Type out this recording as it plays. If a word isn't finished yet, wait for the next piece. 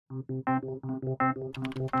My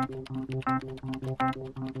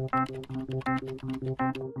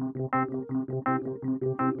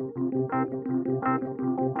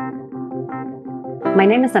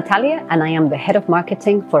name is Natalia and I am the head of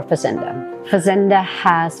marketing for Fazenda. Fazenda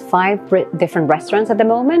has 5 different restaurants at the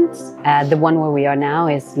moment. The one where we are now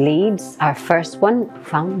is Leeds, our first one,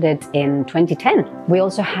 founded in 2010. We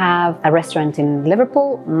also have a restaurant in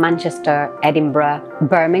Liverpool, Manchester, Edinburgh,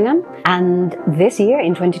 Birmingham. And this year,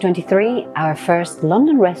 in 2023, our first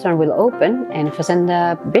London restaurant will open in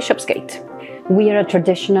Fazenda Bishopsgate. We are a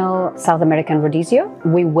traditional South American Rodizio.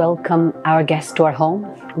 We welcome our guests to our home.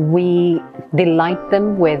 We delight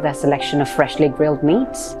them with a selection of freshly grilled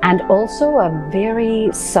meats and also a very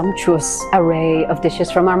sumptuous array of dishes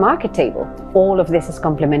from our market table. All of this is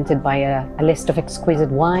complemented by a list of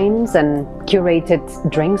exquisite wines and curated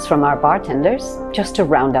drinks from our bartenders, just to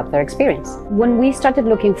round up their experience. When we started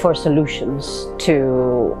looking for solutions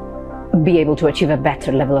to be able to achieve a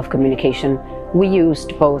better level of communication, we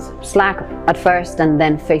used both Slack at first and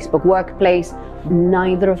then Facebook Workplace.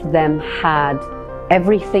 Neither of them had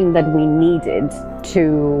everything that we needed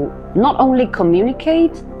to not only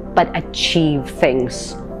communicate, but achieve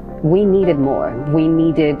things. We needed more. We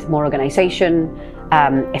needed more organization.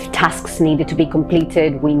 If tasks needed to be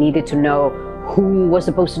completed, we needed to know who was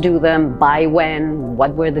supposed to do them, by when,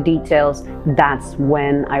 what were the details. That's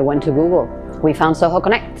when I went to Google. We found Zoho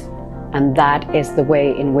Connect. And that is the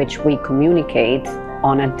way in which we communicate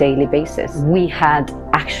on a daily basis. We had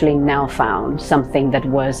actually now found something that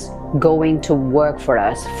was going to work for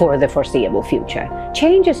us for the foreseeable future.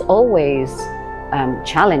 Change is always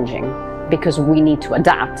challenging because we need to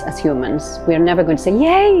adapt as humans. We're never going to say,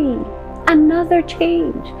 yay, another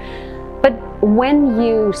change. But when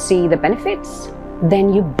you see the benefits,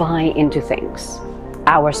 then you buy into things.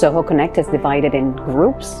 Our Zoho Connect is divided in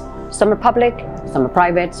groups. Some are public, some are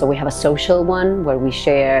private, so we have a social one where we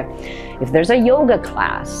share if there's a yoga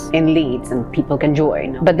class in Leeds and people can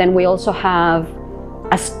join. But then we also have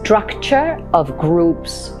a structure of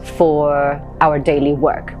groups for our daily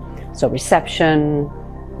work. So reception,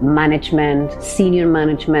 management, senior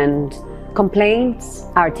management, complaints.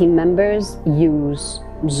 Our team members use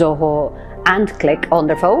Zoho and Cliq on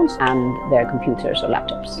their phones and their computers or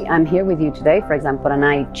laptops. I'm here with you today, for example, and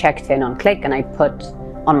I checked in on Cliq and I put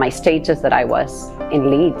on my status that I was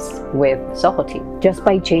in Leeds with Zoho team. Just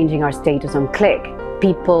by changing our status on Cliq,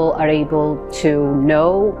 people are able to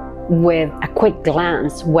know with a quick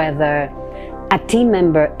glance whether a team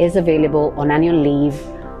member is available on annual leave,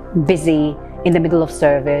 busy, in the middle of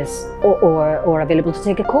service, or available to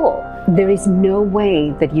take a call. There is no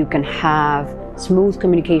way that you can have smooth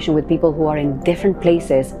communication with people who are in different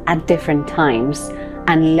places at different times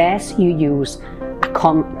unless you use a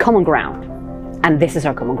common ground. And this is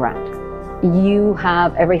our common ground. You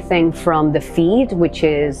have everything from the feed, which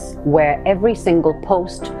is where every single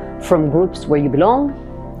post from groups where you belong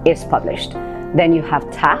is published. Then you have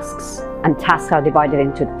tasks, and tasks are divided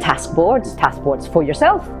into task boards for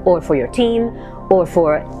yourself or for your team or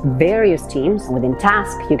for various teams. Within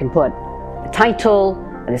task, you can put a title,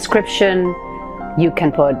 a description, you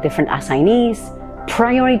can put different assignees,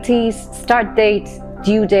 priorities, start date,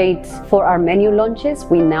 due date. For our menu launches,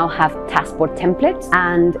 we now have task board templates,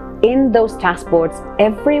 and in those task boards,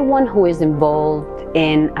 everyone who is involved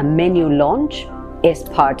in a menu launch is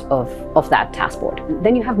part of that task board.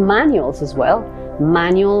 Then you have manuals as well.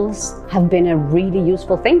 Manuals have been a really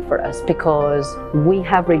useful thing for us because we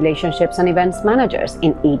have relationships and events managers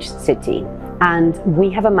in each city, and we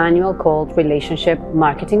have a manual called Relationship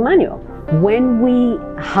Marketing Manual. When we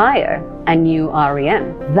hire a new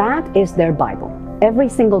REM, that is their Bible. Every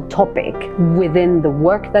single topic within the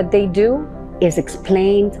work that they do is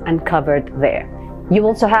explained and covered there. You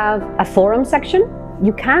also have a forum section.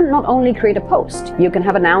 You can not only create a post, you can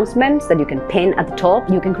have announcements that you can pin at the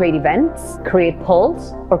top. You can create events, create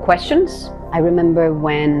polls or questions. I remember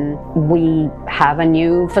when we have a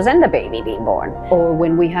new Fazenda baby being born, or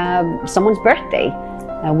when we have someone's birthday,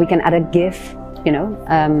 we can add a GIF,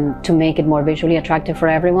 to make it more visually attractive for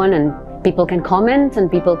everyone, and people can comment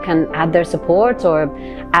and people can add their support or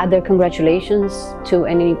add their congratulations to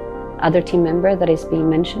any other team member that is being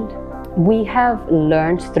mentioned. We have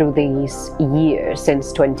learned through these years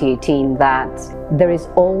since 2018 that there is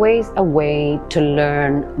always a way to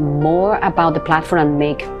learn more about the platform and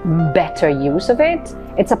make better use of it.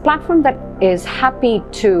 It's a platform that is happy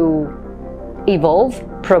to evolve,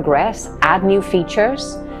 progress, add new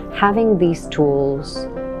features. Having these tools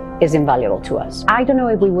is invaluable to us. I don't know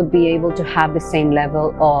if we would be able to have the same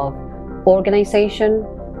level of organization,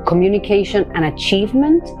 communication, and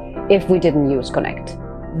achievement if we didn't use Connect.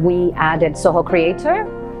 We added Zoho Creator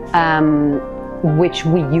which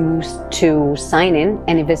we use to sign in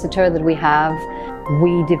any visitor that we have.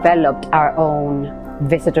 We developed our own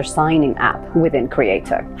visitor signing app within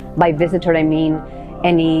Creator. By visitor, I mean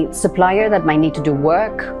any supplier that might need to do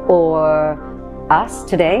work, or us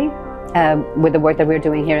today with the work that we're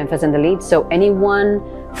doing here in Fazenda Leeds. So anyone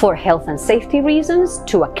for health and safety reasons,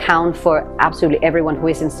 to account for absolutely everyone who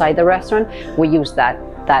is inside the restaurant, we use that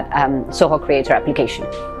Zoho Creator application.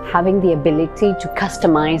 Having the ability to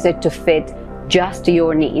customize it to fit just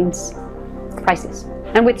your needs, priceless.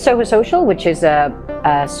 And with Zoho Social, which is a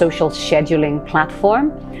social scheduling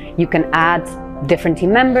platform, you can add different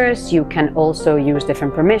team members. You can also use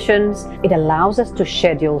different permissions. It allows us to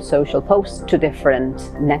schedule social posts to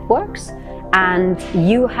different networks, and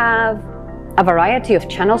you have a variety of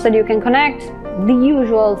channels that you can connect. The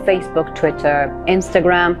usual Facebook, Twitter,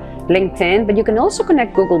 Instagram, LinkedIn, but you can also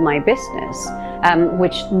connect Google My Business,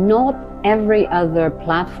 which not every other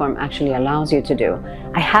platform actually allows you to do.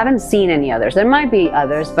 I haven't seen any others. There might be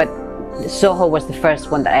others, but Zoho was the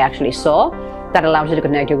first one that I actually saw that allows you to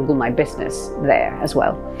connect your Google My Business there as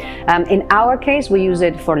well. In our case, we use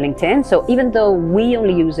it for LinkedIn. So even though we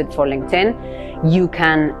only use it for LinkedIn, you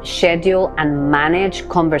can schedule and manage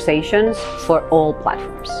conversations for all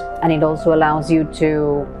platforms. And it also allows you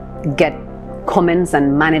to get comments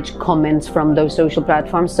and manage comments from those social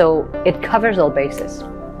platforms. So it covers all bases.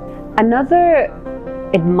 Another,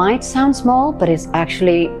 it might sound small, but it's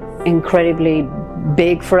actually incredibly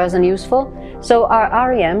big for us and useful. So our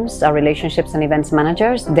REMs, our relationships and events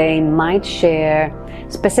managers, they might share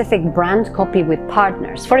specific brand copy with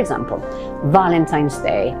partners. For example, Valentine's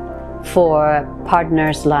Day for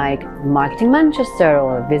partners like Marketing Manchester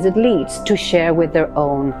or Visit Leeds to share with their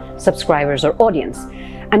own subscribers or audience.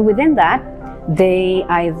 And within that, they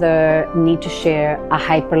either need to share a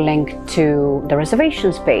hyperlink to the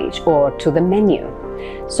reservations page or to the menu.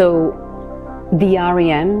 So the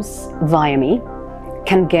REMs via me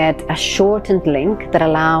can get a shortened link that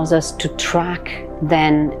allows us to track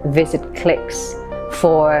then visit clicks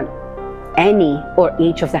for any or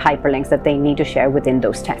each of the hyperlinks that they need to share within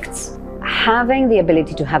those texts. Having the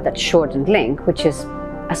ability to have that shortened link, which is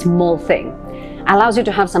a small thing, allows you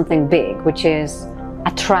to have something big, which is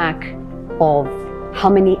a track of how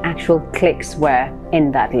many actual clicks were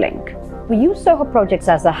in that link. We use Zoho Projects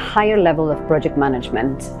as a higher level of project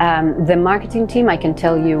management. The marketing team, I can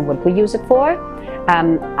tell you what we use it for.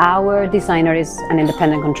 Our designer is an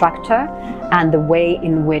independent contractor, and the way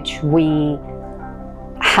in which we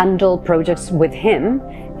handle projects with him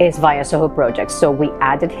is via Zoho Projects. So we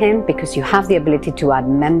added him because you have the ability to add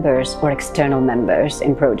members or external members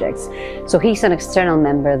in projects. So he's an external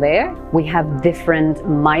member there. We have different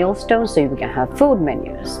milestones, so you can have food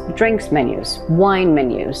menus, drinks menus, wine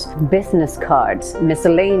menus, business cards,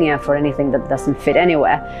 miscellaneous for anything that doesn't fit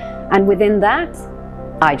anywhere. And within that,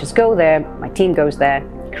 I just go there, my team goes there,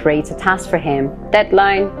 creates a task for him,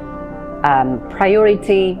 deadline,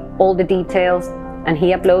 priority, all the details, and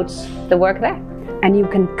he uploads the work there. And you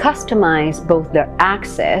can customize both their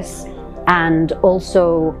access and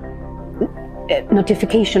also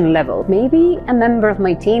notification level. Maybe a member of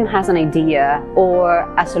my team has an idea or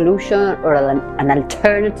a solution or an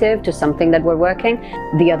alternative to something that we're working.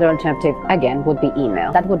 The other alternative, again, would be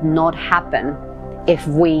email. That would not happen if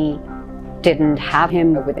we didn't have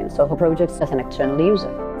him within Zoho Projects as an external user.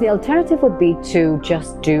 The alternative would be to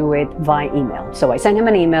just do it via email. So I send him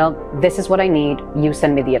an email, this is what I need, you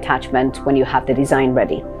send me the attachment when you have the design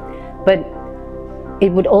ready. But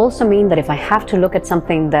it would also mean that if I have to look at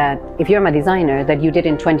something that, if you're my designer, that you did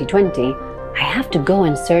in 2020, I have to go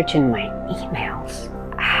and search in my emails.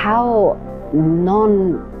 How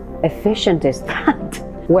non-efficient is that?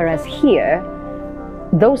 Whereas here,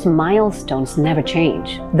 those milestones never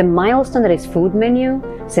change. The milestone that is food menu,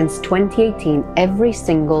 since 2018, every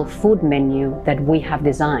single food menu that we have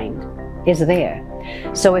designed is there.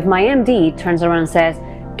 So if my MD turns around and says,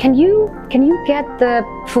 can you get the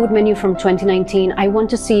food menu from 2019? I want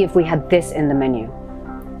to see if we had this in the menu.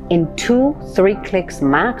 In 2-3 clicks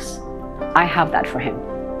max, I have that for him.